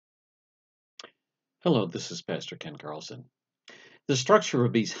Hello, this is Pastor Ken Carlson. The structure of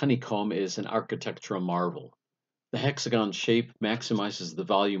a bee's honeycomb is an architectural marvel. The hexagon shape maximizes the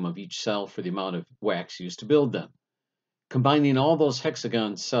volume of each cell for the amount of wax used to build them. Combining all those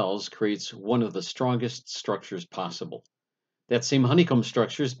hexagon cells creates one of the strongest structures possible. That same honeycomb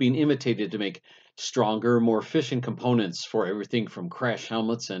structure is being imitated to make stronger, more efficient components for everything from crash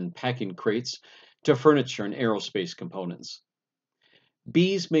helmets and packing crates to furniture and aerospace components.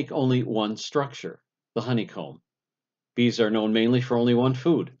 Bees make only one structure, the honeycomb. Bees are known mainly for only one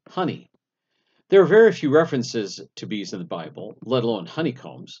food, honey. There are very few references to bees in the Bible, let alone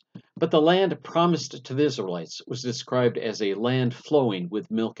honeycombs, but the land promised to the Israelites was described as a land flowing with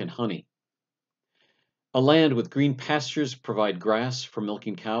milk and honey. A land with green pastures provide grass for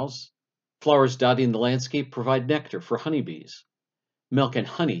milking cows. Flowers dotting the landscape provide nectar for honeybees. Milk and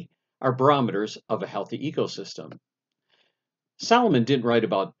honey are barometers of a healthy ecosystem. Solomon didn't write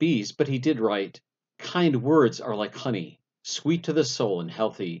about bees, but he did write, "Kind words are like honey, sweet to the soul and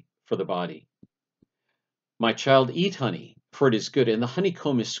healthy for the body. My child, eat honey, for it is good, and the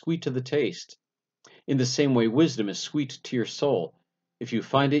honeycomb is sweet to the taste. In the same way, wisdom is sweet to your soul. If you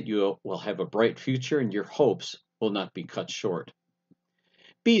find it, you will have a bright future, and your hopes will not be cut short."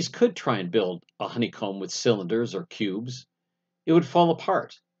 Bees could try and build a honeycomb with cylinders or cubes. It would fall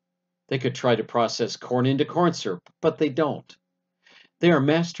apart. They could try to process corn into corn syrup, but they don't. They are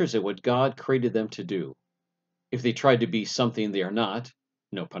masters at what God created them to do. If they tried to be something they are not,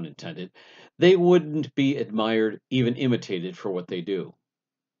 no pun intended, they wouldn't be admired, even imitated for what they do.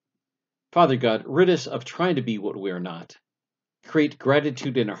 Father God, rid us of trying to be what we are not. Create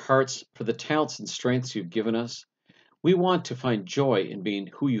gratitude in our hearts for the talents and strengths you've given us. We want to find joy in being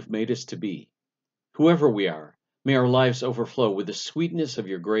who you've made us to be. Whoever we are, may our lives overflow with the sweetness of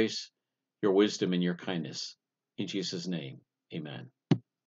your grace, your wisdom, and your kindness. In Jesus' name, amen.